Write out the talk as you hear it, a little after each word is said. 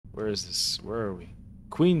Where is this? Where are we?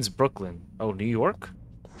 Queens, Brooklyn. Oh, New York?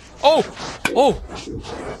 Oh! Oh!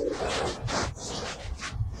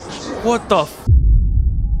 What the f-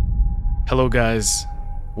 Hello guys.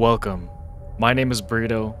 Welcome. My name is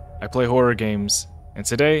Burrito. I play horror games. And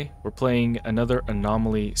today, we're playing another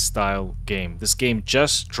Anomaly style game. This game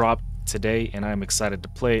just dropped today and I'm excited to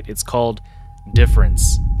play it. It's called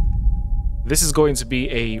Difference. This is going to be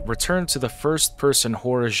a return to the first-person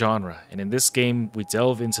horror genre, and in this game we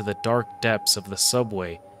delve into the dark depths of the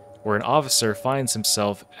subway, where an officer finds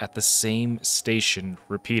himself at the same station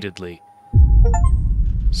repeatedly.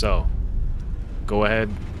 So, go ahead,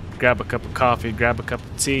 grab a cup of coffee, grab a cup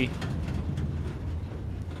of tea.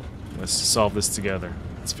 Let's solve this together.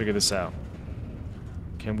 Let's figure this out.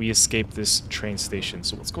 Can we escape this train station?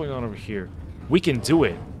 So what's going on over here? We can do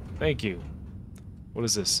it! Thank you. What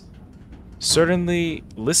is this? Certainly,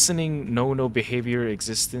 listening no behavior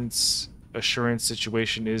existence assurance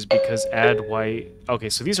situation is because add white. Okay,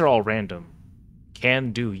 so these are all random.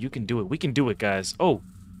 Can do. You can do it. We can do it, guys. Oh.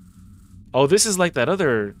 Oh, this is like that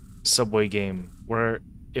other subway game where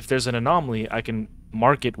if there's an anomaly, I can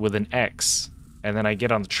mark it with an X and then I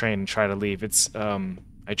get on the train and try to leave. It's,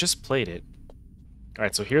 I just played it.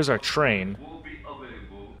 Alright, so here's our train.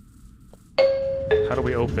 How do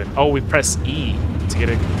we open? Oh, we press E to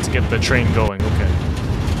get the train going. Okay.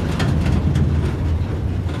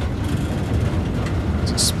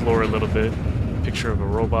 Let's explore a little bit. Picture of a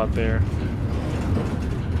robot there.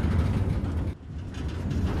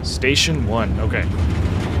 Station 1. Okay.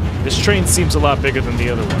 This train seems a lot bigger than the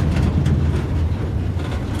other one.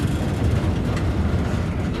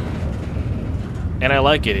 And I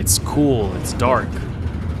like it. It's cool. It's dark.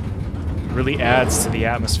 It really adds to the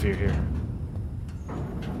atmosphere here.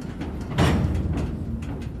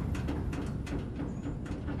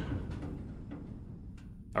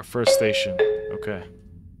 Our first station. Okay.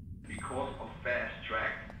 Because of fast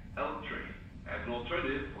track L train as an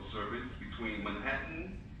alternative for service between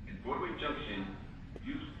Manhattan and Broadway Junction,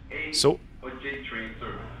 use A or J train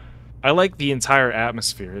service. I like the entire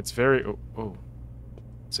atmosphere. It's very oh.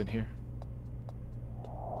 What's in here?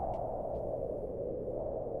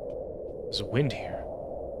 There's a wind here.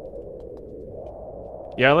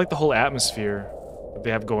 Yeah, I like the whole atmosphere that they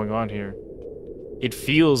have going on here. It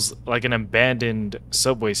feels like an abandoned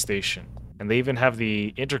subway station. And they even have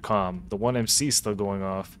the intercom, the 1MC still going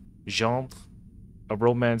off. Genre, a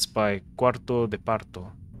romance by Cuarto de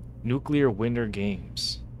Parto. Nuclear Winter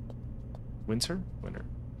Games. Winter? Winter.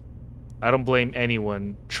 I don't blame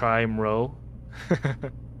anyone. Trime row.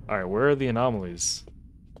 Alright, where are the anomalies?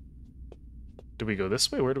 Do we go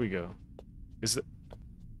this way? Where do we go? Is it...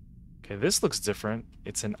 Okay, this looks different.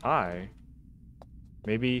 It's an eye.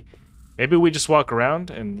 Maybe we just walk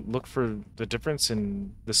around and look for the difference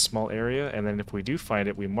in this small area, and then if we do find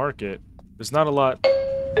it, we mark it. There's not a lot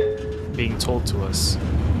being told to us.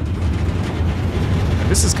 And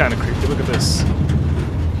this is kind of creepy. Look at this.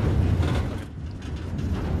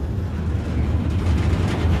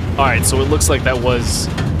 Alright, so it looks like that was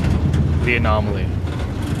the anomaly.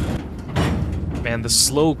 Man, the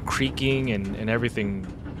slow creaking and everything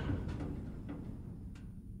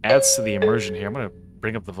adds to the immersion here. I'm gonna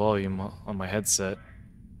bring up the volume on my headset.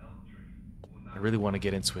 I really want to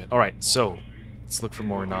get into it. Alright, so let's look for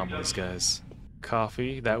more anomalies, guys.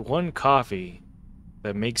 Coffee. That one coffee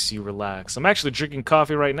that makes you relax. I'm actually drinking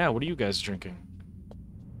coffee right now. What are you guys drinking?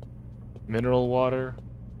 Mineral water.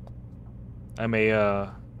 I'm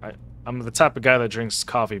the type of guy that drinks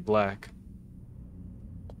coffee black.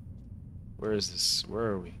 Where is this? Where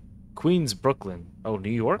are we? Queens, Brooklyn. Oh, New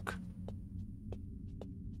York?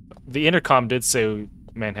 The intercom did say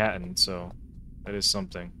Manhattan, so that is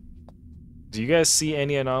something. Do you guys see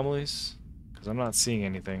any anomalies? Because I'm not seeing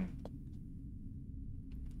anything.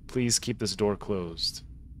 Please keep this door closed.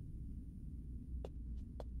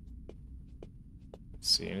 Let's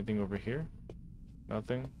see, anything over here?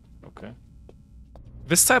 Nothing? Okay.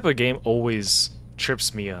 This type of game always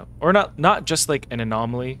trips me up. Or not just like an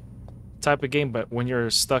anomaly type of game, but when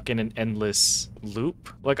you're stuck in an endless loop.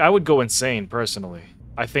 Like, I would go insane, personally.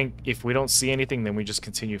 I think if we don't see anything, then we just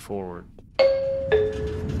continue forward.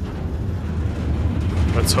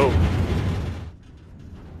 Let's hope.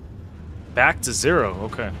 Back to 0,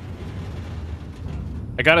 okay.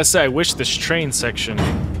 I gotta say, I wish this train section,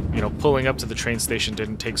 you know, pulling up to the train station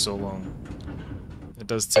didn't take so long. It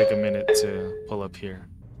does take a minute to pull up here.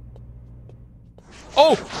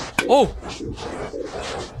 Oh! Oh!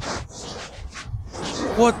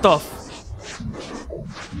 What the f...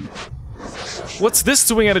 What's this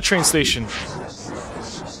doing at a train station?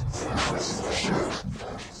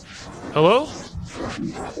 Hello?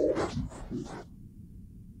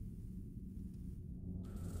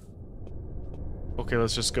 Okay,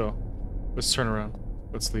 let's just go. Let's turn around.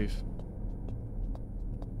 Let's leave.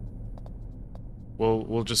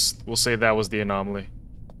 We'll say that was the anomaly.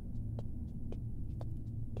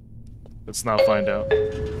 Let's not find out.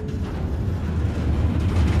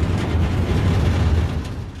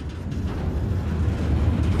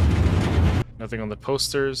 Nothing on the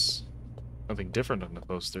posters. Nothing different on the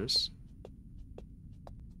posters.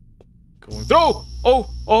 Going. Oh! Oh!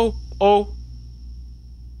 Oh! Oh!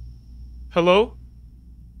 Hello?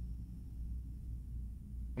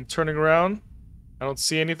 I'm turning around. I don't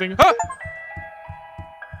see anything. Ah!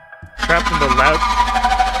 Trapped in the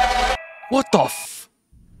lab. What the f?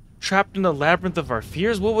 Trapped in the labyrinth of our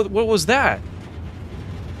fears? What was that?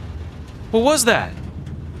 What was that?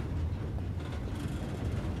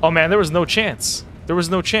 Oh man, there was no chance. There was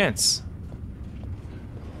no chance.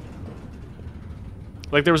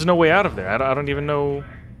 Like, there was no way out of there. I don't even know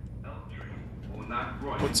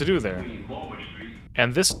what to do there.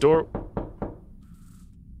 And this door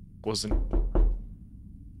wasn't...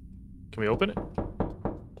 Can we open it?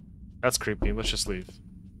 That's creepy. Let's just leave.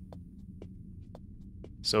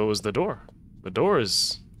 So it was the door. The door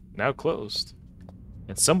is now closed.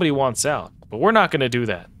 And somebody wants out. But we're not going to do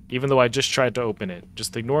that. Even though I just tried to open it.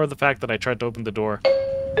 Just ignore the fact that I tried to open the door.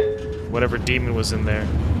 Whatever demon was in there.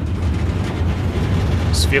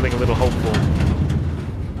 Just feeling a little hopeful.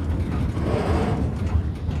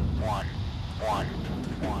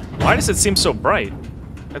 Why does it seem so bright?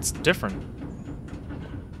 That's different.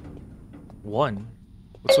 1.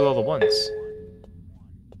 What's with all the ones?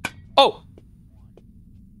 Oh!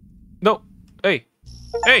 No. Hey.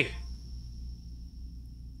 Hey!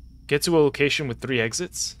 Get to a location with 3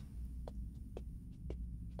 exits?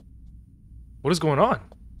 What is going on?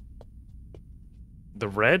 The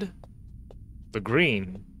red, the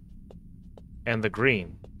green, and the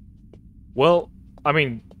green. Well, I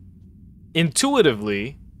mean,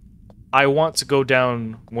 intuitively, I want to go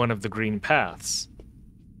down one of the green paths.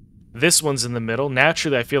 This one's in the middle.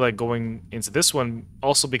 Naturally, I feel like going into this one,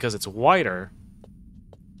 also because it's wider.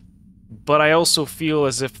 But I also feel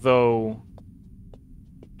as if though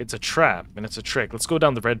it's a trap and it's a trick. Let's go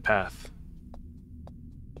down the red path.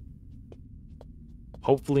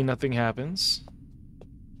 Hopefully nothing happens.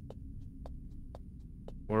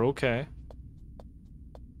 We're okay.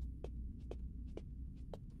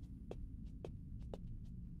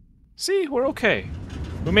 See, we're okay.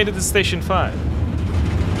 We made it to Station 5.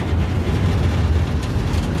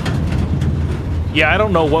 Yeah, I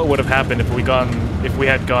don't know what would have happened if we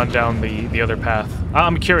had gone down the other path.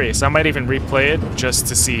 I'm curious. I might even replay it just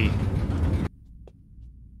to see.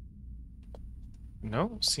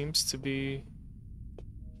 No, seems to be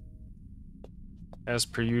as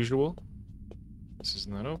per usual. This is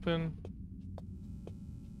not open.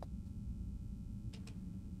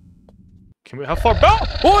 Can we? How far? Oh!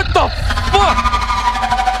 What the fuck?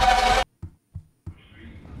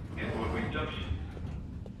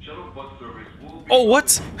 Oh,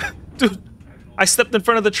 what? Dude, I stepped in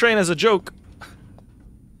front of the train as a joke.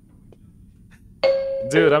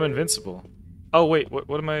 Dude, I'm invincible. Oh, wait, what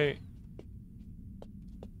am I...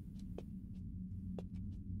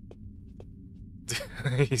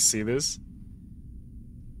 You see this?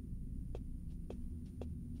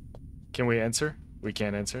 Can we enter? We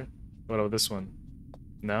can't enter. What about this one?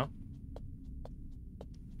 No?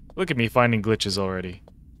 Look at me finding glitches already.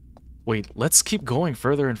 Wait, let's keep going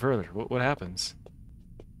further and further. What happens?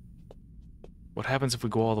 What happens if we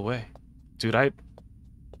go all the way? Dude,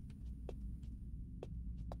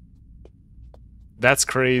 That's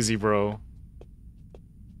crazy, bro.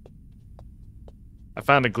 I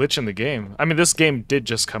found a glitch in the game. I mean, this game did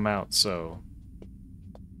just come out, so...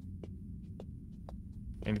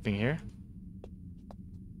 Anything here?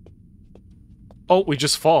 Oh, we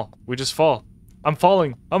just fall. We just fall. I'm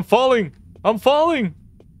falling. I'm falling. I'm falling.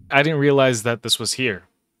 I didn't realize that this was here.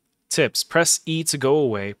 Tips. Press E to go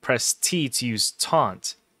away. Press T to use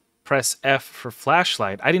taunt. Press F for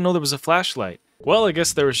flashlight. I didn't know there was a flashlight. Well, I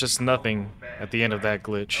guess there was just nothing at the end of that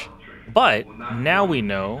glitch. But now we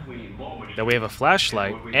know that we have a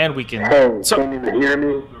flashlight and we can... Hey, can you hear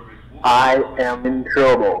me? I am in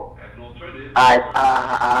trouble.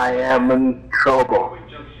 I am in trouble.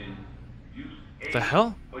 The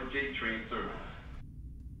hell?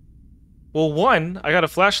 Well, 1, I got a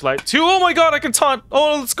flashlight. 2, oh my god, I can taunt.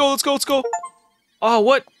 Oh, let's go, let's go, let's go. Oh,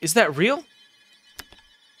 what? Is that real?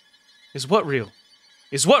 Is what real?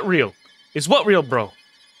 Is what real? Is what real, bro?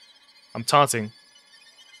 I'm taunting.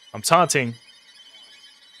 I'm taunting.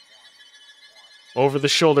 Over the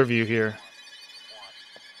shoulder view here.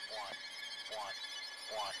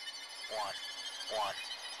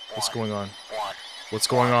 What's going on? What's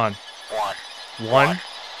going on? One.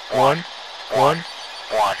 One. One.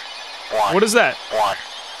 What is that?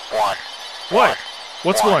 What?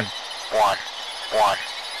 What's one?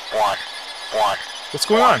 What's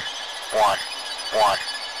going on? What?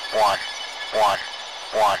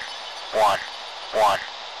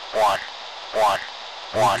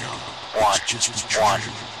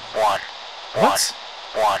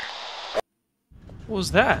 What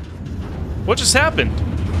was that? What just happened?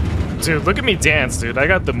 Dude, look at me dance, dude. I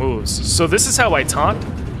got the moves. So this is how I taunt?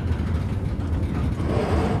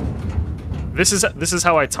 This is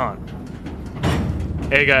how I taunt.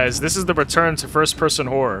 Hey guys, this is the return to first-person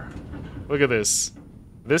horror. Look at this.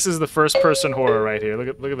 This is the first-person horror right here.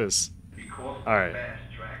 Look at this. Alright.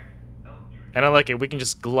 And I like it. We can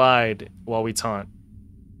just glide while we taunt.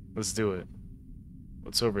 Let's do it.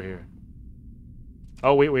 What's over here?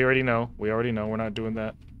 Oh, wait, we already know. We already know. We're not doing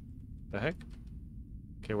that. The heck?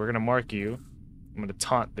 Okay, we're gonna mark you. I'm gonna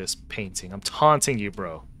taunt this painting. I'm taunting you,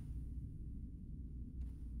 bro.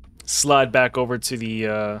 Slide back over to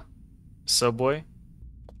the, subway.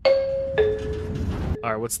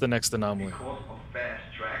 Alright, what's the next anomaly?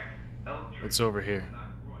 What's over here?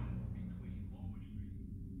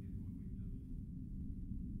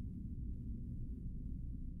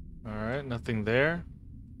 Alright, nothing there.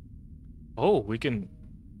 Oh, we can...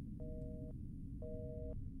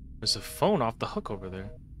 There's a phone off the hook over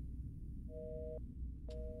there.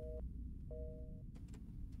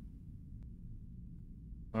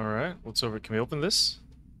 Alright, what's over? Can we open this?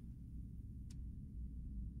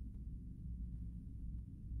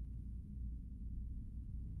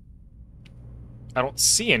 I don't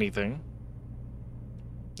see anything.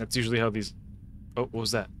 That's usually how these... Oh, what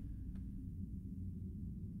was that?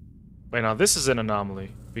 Wait, now this is an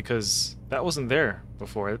anomaly, because that wasn't there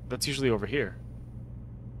before. That's usually over here.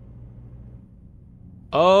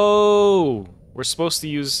 Oh! We're supposed to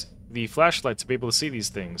use the flashlight to be able to see these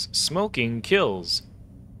things. Smoking kills.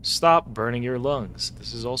 Stop burning your lungs.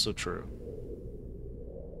 This is also true.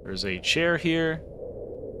 There's a chair here.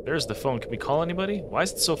 There's the phone. Can we call anybody? Why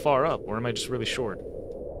is it so far up? Or am I just really short?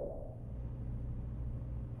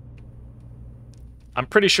 I'm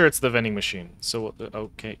pretty sure it's the vending machine. So,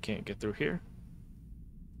 okay, can't get through here.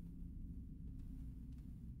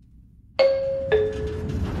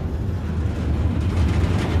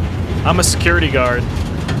 I'm a security guard,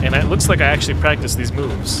 and it looks like I actually practiced these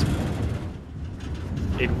moves.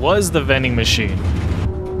 It was the vending machine.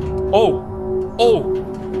 Oh! Oh!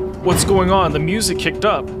 What's going on? The music kicked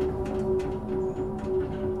up.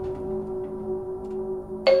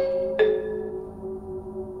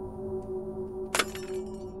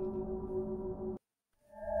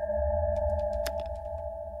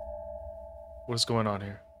 What is going on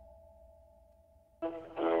here?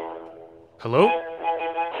 Hello?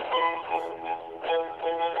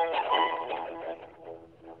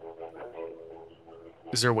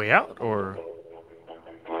 Is there a way out, or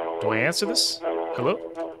do I answer this? Hello?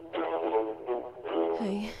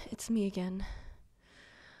 Hey, it's me again.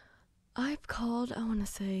 I've called, I want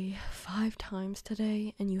to say, 5 times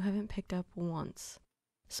today, and you haven't picked up once.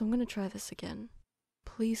 So I'm gonna try this again.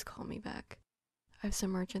 Please call me back. I have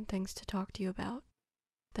some urgent things to talk to you about.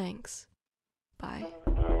 Thanks. Bye.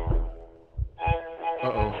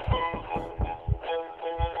 Uh-oh.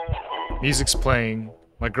 Music's playing,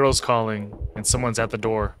 my girl's calling, and someone's at the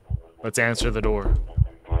door. Let's answer the door.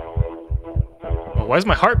 Oh, why is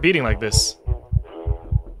my heart beating like this?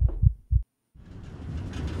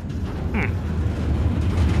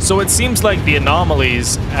 So it seems like the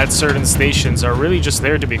anomalies at certain stations are really just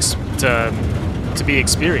there to be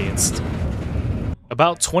experienced.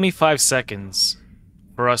 About 25 seconds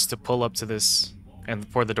for us to pull up to this and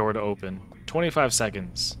for the door to open. 25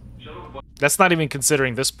 seconds. That's not even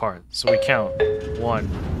considering this part. So we count. 1,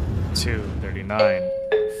 2, 39,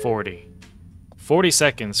 40. 40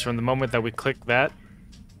 seconds from the moment that we click that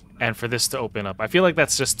and for this to open up. I feel like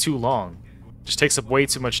that's just too long. Just takes up way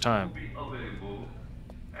too much time.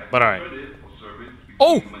 But alright.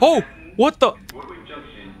 Oh! Oh! What the?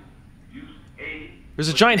 There's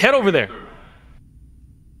a giant head over there.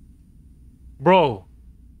 Bro,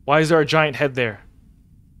 why is there a giant head there?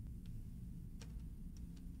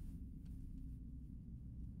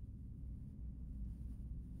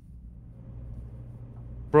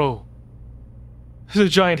 Bro. There's a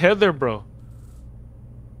giant head there, bro.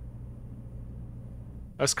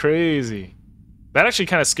 That's crazy. That actually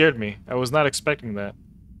kind of scared me. I was not expecting that.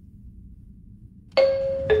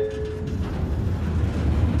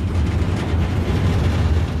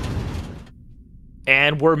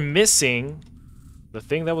 And we're missing the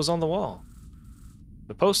thing that was on the wall.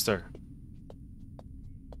 The poster.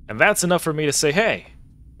 And that's enough for me to say, hey,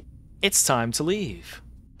 It's time to leave.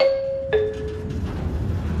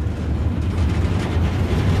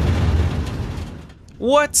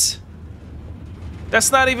 What?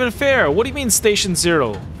 That's not even fair. What do you mean Station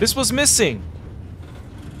 0? This was missing.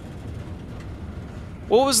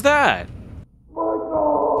 What was that?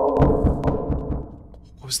 Michael!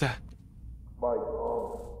 What was that?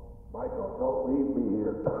 Michael, don't leave me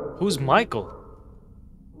here. Who's Michael?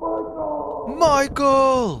 Michael!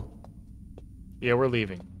 Michael! Yeah, we're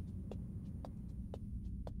leaving.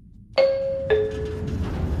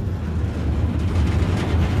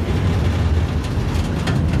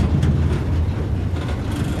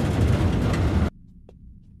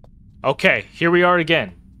 Okay, here we are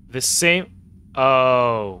again. The same...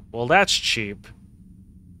 Oh, well that's cheap.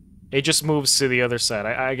 It just moves to the other side.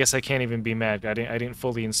 I guess I can't even be mad. I didn't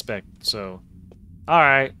fully inspect, so...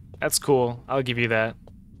 Alright, that's cool. I'll give you that.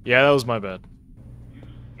 Yeah, that was my bad. Use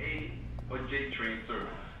A or J train service.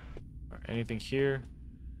 Alright, anything here?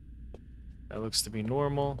 That looks to be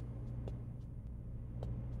normal.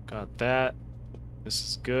 Got that. This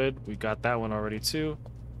is good. We got that one already too.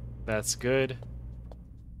 That's good.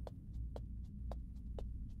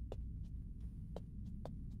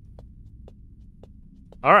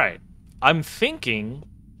 Alright. I'm thinking...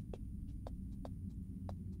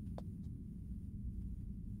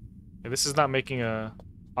 This is not making a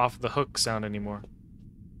off the hook sound anymore.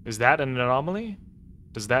 Is that an anomaly?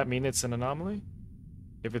 Does that mean it's an anomaly?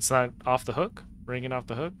 If it's not off the hook? Ringing off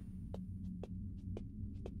the hook?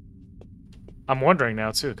 I'm wondering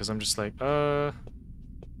now too, because I'm just like, I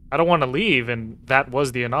don't want to leave, and that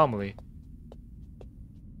was the anomaly.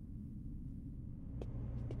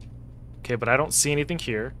 Okay, but I don't see anything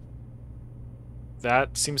here.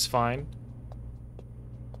 That seems fine.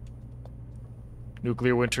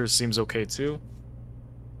 Nuclear winter seems okay too.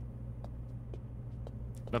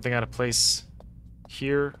 Nothing out of place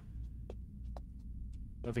here.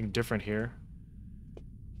 Nothing different here.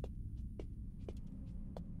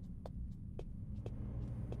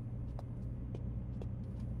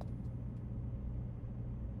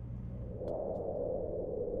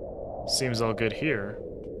 Seems all good here.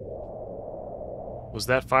 Was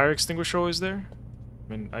that fire extinguisher always there?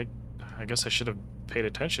 I mean, I guess I should have paid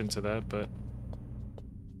attention to that, but...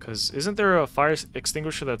 Because isn't there a fire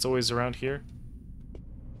extinguisher that's always around here?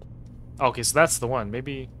 Okay, so that's the one.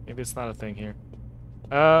 Maybe it's not a thing here.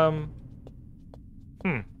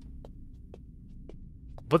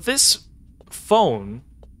 But this phone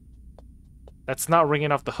that's not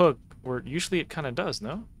ringing off the hook, or usually it kind of does,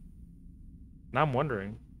 no? Now I'm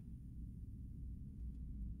wondering.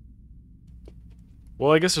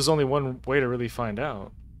 Well, I guess there's only one way to really find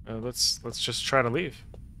out. Let's just try to leave.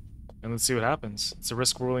 And let's see what happens. It's a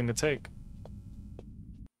risk we're willing to take.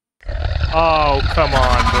 Oh, come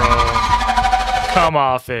on, bro. Come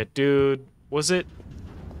off it, dude. Was it?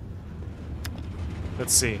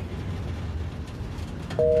 Let's see.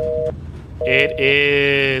 It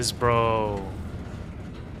is, bro.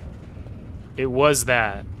 It was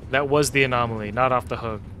that. That was the anomaly, not off the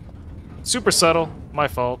hook. Super subtle. My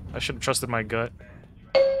fault. I should have trusted my gut.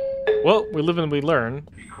 Well, we live and we learn.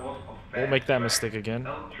 Won't make that mistake again.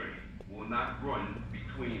 Will not run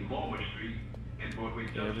between Walmart Street and Broadway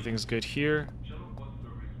Junction. Yeah, everything's good here.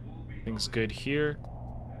 Everything's good here.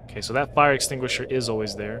 Okay, so that fire extinguisher is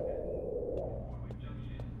always there.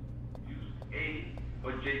 Use A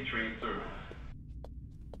or J train service.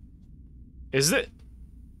 Is it?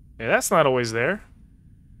 Yeah, that's not always there.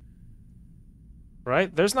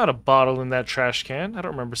 Right? There's not a bottle in that trash can. I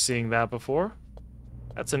don't remember seeing that before.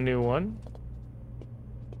 That's a new one.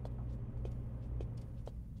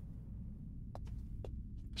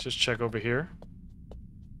 Let's just check over here.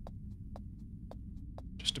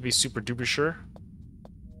 Just to be super duper sure.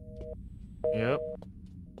 Yep.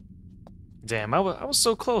 Damn, I was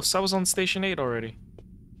so close. I was on Station 8 already.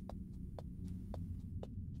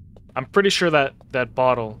 I'm pretty sure that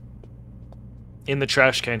bottle in the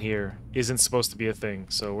trash can here isn't supposed to be a thing.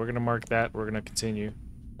 So we're gonna mark that. We're gonna continue.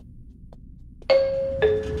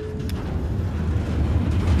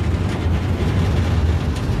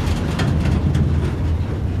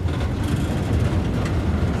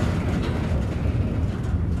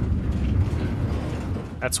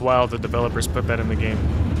 That's wild the developers put that in the game.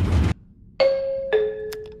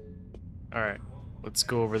 Alright, let's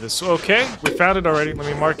go over this. Okay, we found it already. Let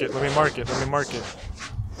me mark it, let me mark it, let me mark it.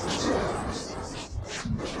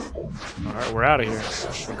 Alright, we're out of here.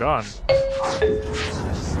 We're gone.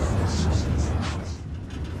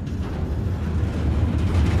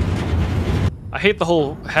 I hate the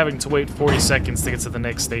whole having to wait 40 seconds to get to the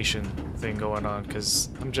next station thing going on, because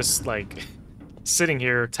I'm just, like, sitting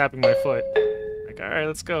here tapping my foot. Like, alright,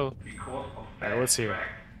 let's go. Because of Alright, what's fast here? track,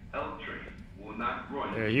 L train will not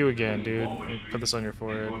run Yeah, you again, between dude. Walmart Put Street this on your and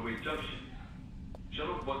forehead. Broadway Junction.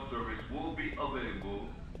 Shuttle bus service will be available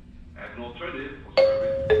as an alternative for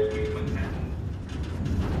service between Manhattan.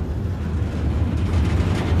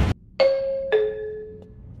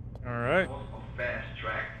 Alright. Because of fast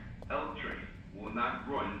track, L train will not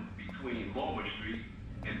run between Walmart Street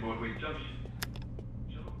and Broadway Junction.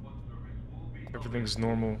 Shuttle bus service will be Everything's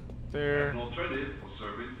available normal as there. an alternative for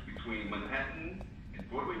service between Manhattan and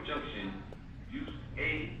Broadway Junction. Use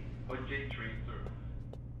A or J train service.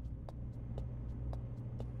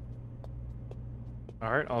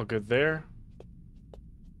 Alright, all good there.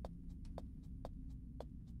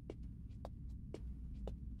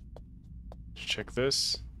 Let's check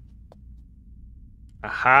this.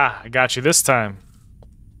 Aha! I got you this time.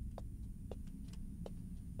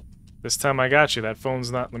 This time I got you. That phone's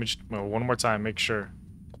not... Let me just... Oh, one more time, make sure.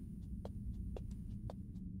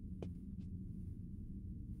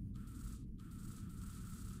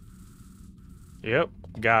 Yep,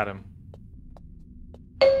 got him.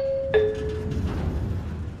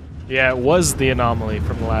 Yeah, it was the anomaly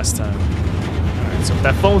from the last time. Alright, so if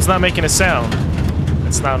that phone's not making a sound,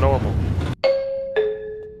 it's not normal.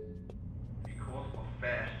 Because of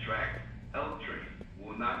fast track, L train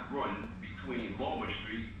will not run between Walmart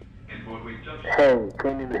Street and Broadway Junction. Hey,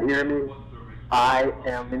 can you hear me? I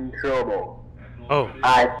am in trouble. Oh,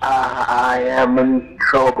 I am in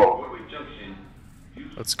trouble. Broadway Junction.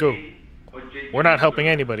 Use let's go. A or J We're not train helping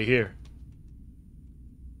service. anybody here.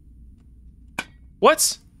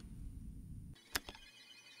 What?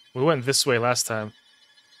 We went this way last time.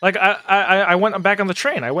 Like, I went back on the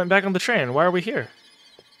train. I went back on the train. Why are we here?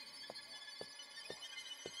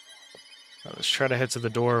 Let's try to head to the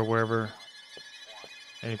door or wherever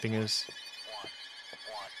anything is.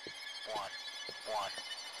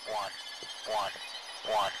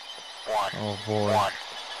 Oh boy.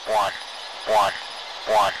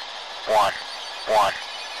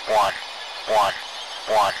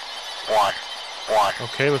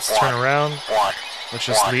 Okay, let's turn around. Let's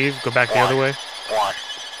just leave, go back the other way.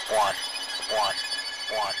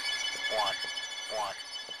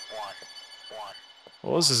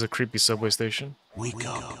 Well, this is a creepy subway station. Wake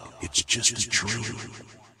up. It's just a dream.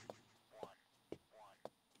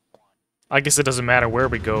 I guess it doesn't matter where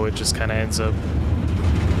we go, it just kind of ends up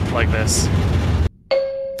like this.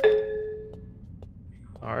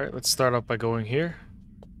 Alright, let's start off by going here.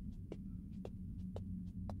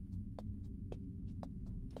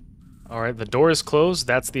 Alright, the door is closed,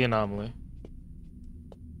 that's the anomaly.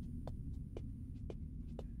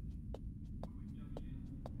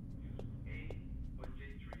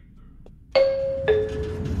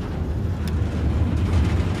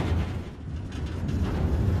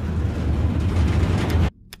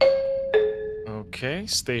 Okay,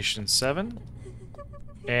 station 7.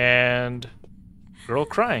 And girl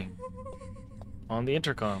crying on the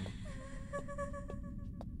intercom.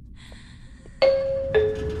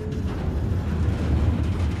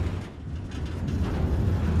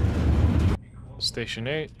 Station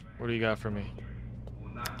 8, what do you got for me? Will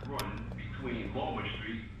not run between Walmart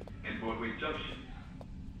Street and Broadway Junction.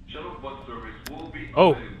 Shuttle bus service will be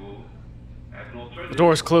Oh. available as an alternative. The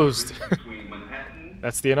door is closed. between Manhattan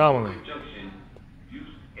That's the anomaly. and Broadway Junction. Use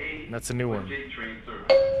A That's a new or one. J train service.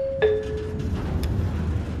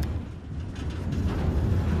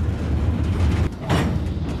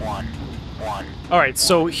 Alright,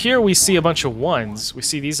 so here we see a bunch of ones. We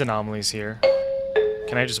see these anomalies here.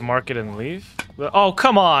 Can I just mark it and leave? Oh,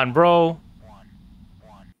 come on, bro!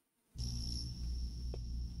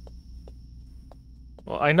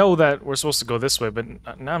 Well, I know that we're supposed to go this way, but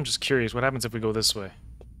now I'm just curious. What happens if we go this way?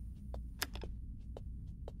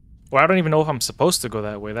 Well, I don't even know if I'm supposed to go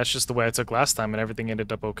that way. That's just the way I took last time, and everything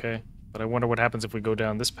ended up okay. But I wonder what happens if we go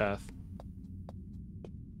down this path.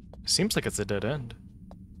 Seems like it's a dead end.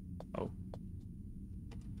 Oh.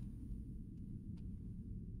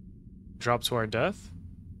 Drop to our death?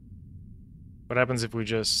 What happens if we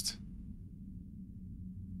just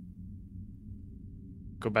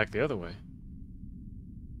go back the other way?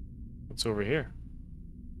 What's over here?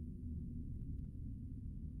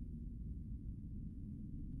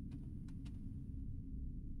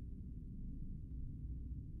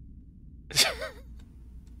 Let's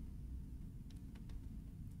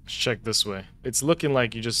check this way. It's looking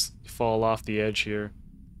like you just fall off the edge here.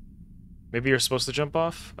 Maybe you're supposed to jump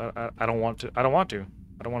off? I don't want to. I don't want to.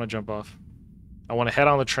 I don't want to jump off. I want to head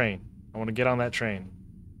on the train. I want to get on that train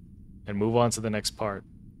and move on to the next part.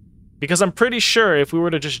 Because I'm pretty sure if we were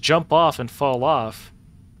to just jump off and fall off,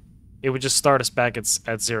 it would just start us back at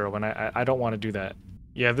 0, and I don't want to do that.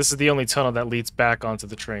 Yeah, this is the only tunnel that leads back onto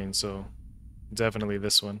the train, so definitely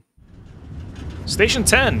this one. Station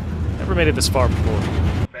 10! Never made it this far before.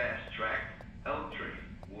 Fast track L train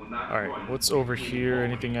will not Alright, run what's over between here?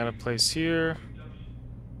 Baltimore Anything out of place here?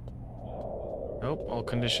 Nope, all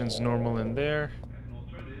conditions normal in there. As an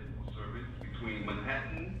alternative for service between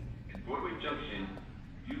Manhattan and Broadway Junction,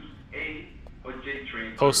 use A or J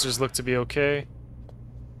train. Posters look to be okay.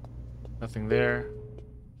 Nothing there.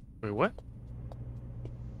 Wait, what?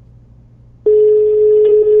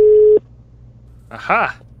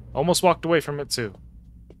 Aha! Almost walked away from it too.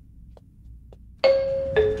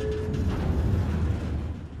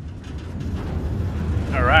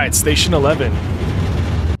 Alright, station 11.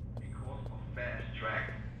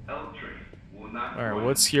 Alright,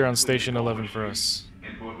 what's here on station 11 for us?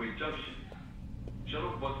 And Broadway Junction.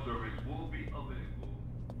 Shuttle bus service will be available.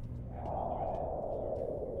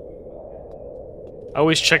 I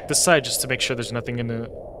always check this side just to make sure there's nothing in the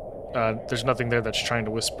there's nothing there that's trying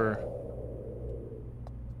to whisper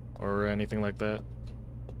or anything like that.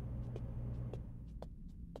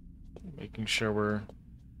 Making sure we're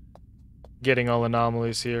getting all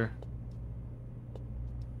anomalies here.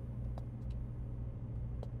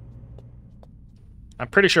 I'm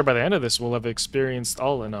pretty sure by the end of this we'll have experienced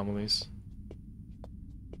all anomalies.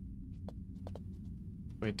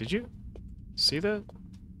 Wait, did you see that?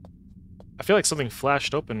 I feel like something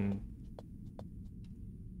flashed open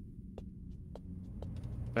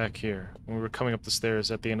back here when we were coming up the stairs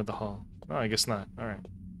at the end of the hall. Oh, I guess not. Alright.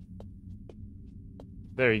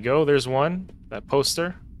 There you go. There's one. That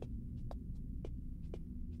poster.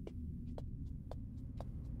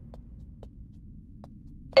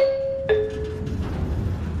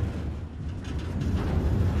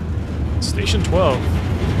 Station 12.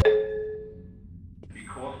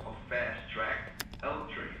 Because of fast track, L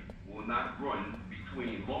train will not run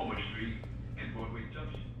between Baltimore Street and Broadway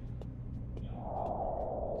Junction.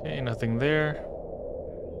 Okay, nothing there.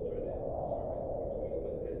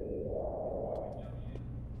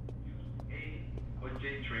 A or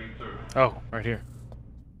J train service. Oh, right here.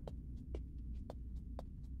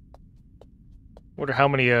 Wonder how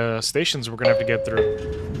many stations we're gonna have to get through.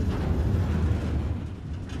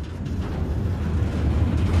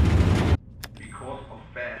 Because of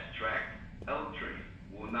fast track, L train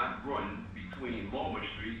will not run between Baltimore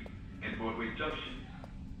Street and Broadway Junction.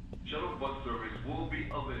 Shuttle bus service will be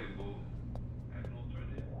available as an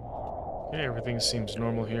alternative. Okay, everything seems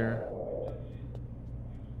normal here.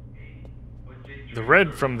 Or J train The red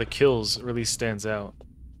service. from the kills really stands out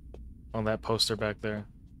on that poster back there.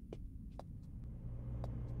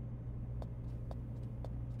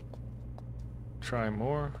 Try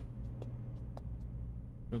more.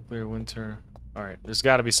 Nuclear winter. Alright, there's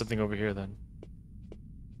gotta be something over here then.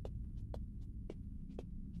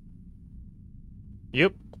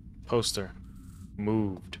 Yep. Poster.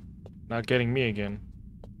 Moved. Not getting me again.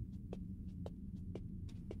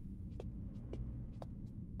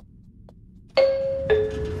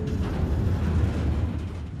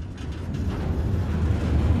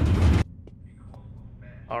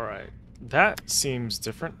 Alright. That seems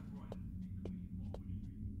different.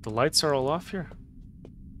 The lights are all off here.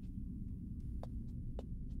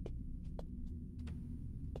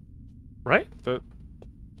 Right?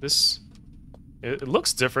 It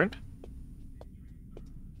looks different.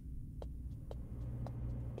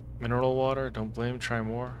 Mineral water, don't blame, try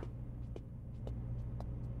more.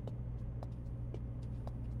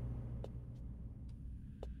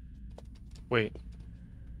 Wait.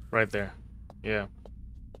 Right there. Yeah.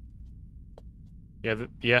 Yeah,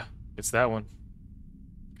 yeah, it's that one.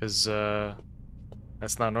 Because,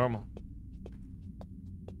 that's not normal.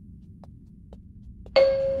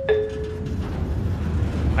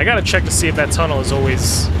 I gotta check to see if that tunnel is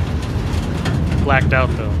always blacked out,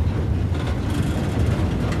 though.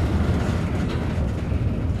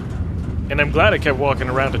 And I'm glad I kept walking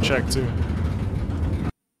around to check, too.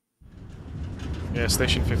 Yeah,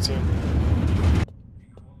 station 15.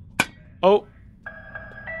 Oh!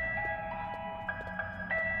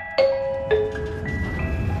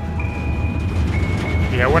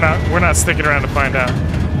 Yeah, we're not sticking around to find out.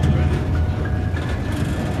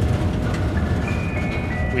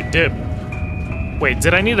 We dip. Wait,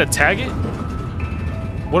 did I need to tag it?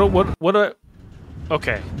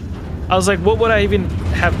 Okay. I was like, what would I even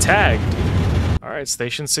have tagged? Alright,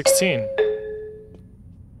 station 16.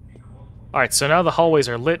 Alright, so now the hallways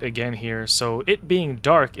are lit again here, so it being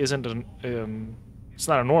dark isn't it's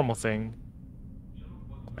not a normal thing.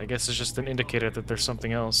 I guess it's just an indicator that there's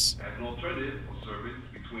something else. As an alternative for service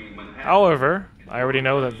between Manhattan However, I already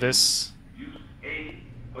know that this use A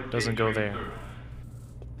or J doesn't go train there. service.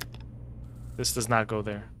 This does not go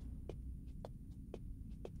there.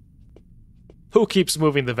 Who keeps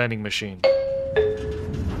moving the vending machine?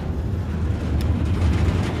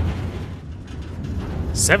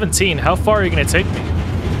 $17? How far are you gonna take me?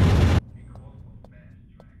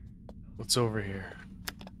 What's over here?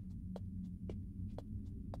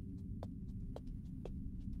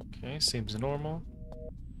 Okay, seems normal.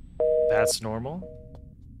 That's normal.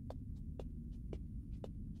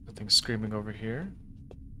 Nothing screaming over here.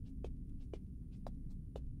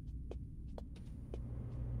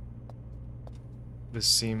 This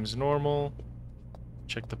seems normal.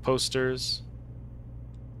 Check the posters.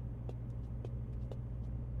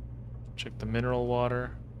 Check the mineral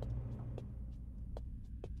water.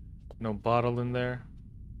 No bottle in there.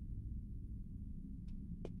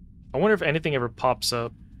 I wonder if anything ever pops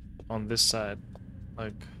up on this side.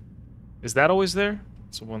 Like, is that always there?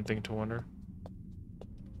 It's one thing to wonder.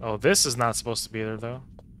 Oh, this is not supposed to be there, though.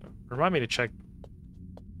 Remind me to check.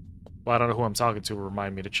 Well, I don't know who I'm talking to.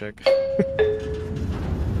 Remind me to check.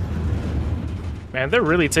 Man, they're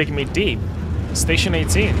really taking me deep. Station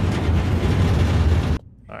 18.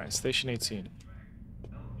 Alright, Station 18.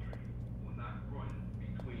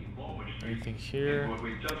 Anything here?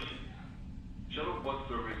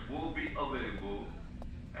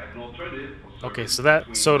 Okay, so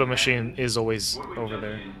that soda machine is always over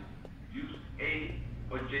there.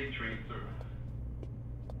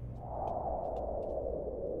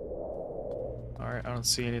 Alright, I don't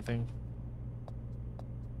see anything.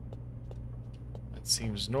 That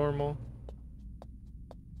seems normal.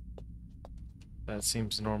 That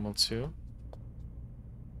seems normal too.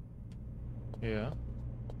 Yeah.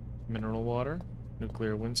 Mineral water.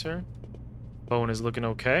 Nuclear winter. Phone is looking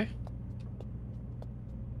okay.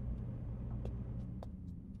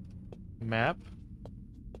 Map.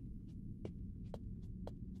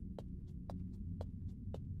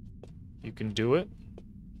 You can do it.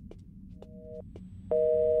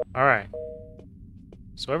 Alright.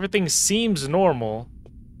 So everything seems normal.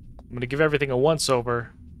 I'm gonna give everything a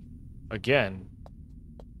once-over again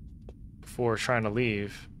before trying to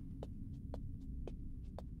leave.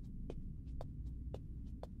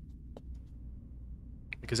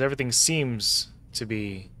 Because everything seems to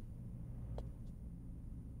be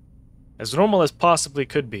as normal as possibly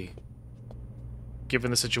could be,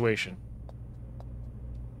 given the situation.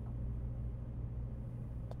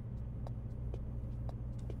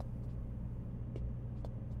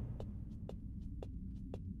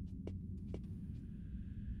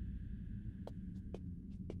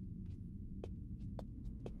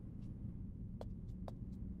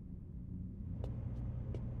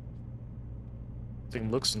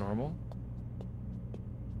 Everything looks normal.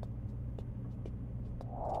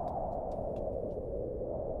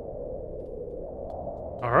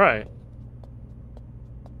 All right.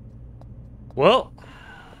 Well,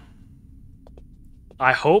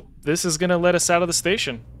 I hope this is gonna let us out of the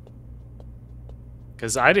station.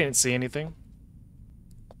 Because I didn't see anything.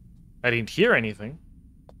 I didn't hear anything.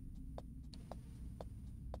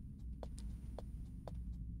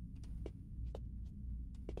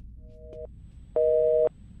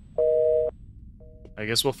 I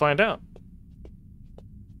guess we'll find out.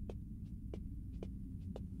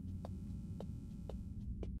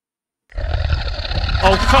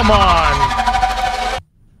 Oh, come on!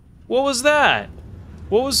 What was that?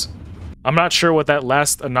 What was... I'm not sure what that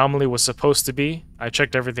last anomaly was supposed to be. I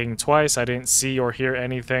checked everything twice. I didn't see or hear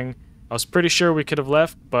anything. I was pretty sure we could have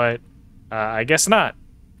left, but I guess not.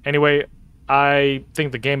 Anyway, I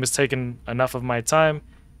think the game has taken enough of my time,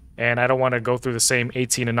 and I don't want to go through the same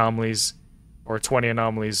 18 anomalies or 20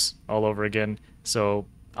 anomalies all over again. So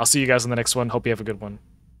I'll see you guys in the next one. Hope you have a good one.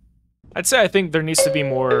 I'd say I think there needs to be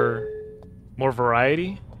more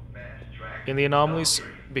variety in the anomalies,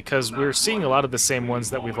 because we're seeing a lot of the same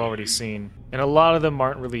ones that we've already seen, and a lot of them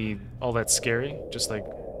aren't really all that scary, just like,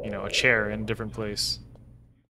 you know, a chair in a different place.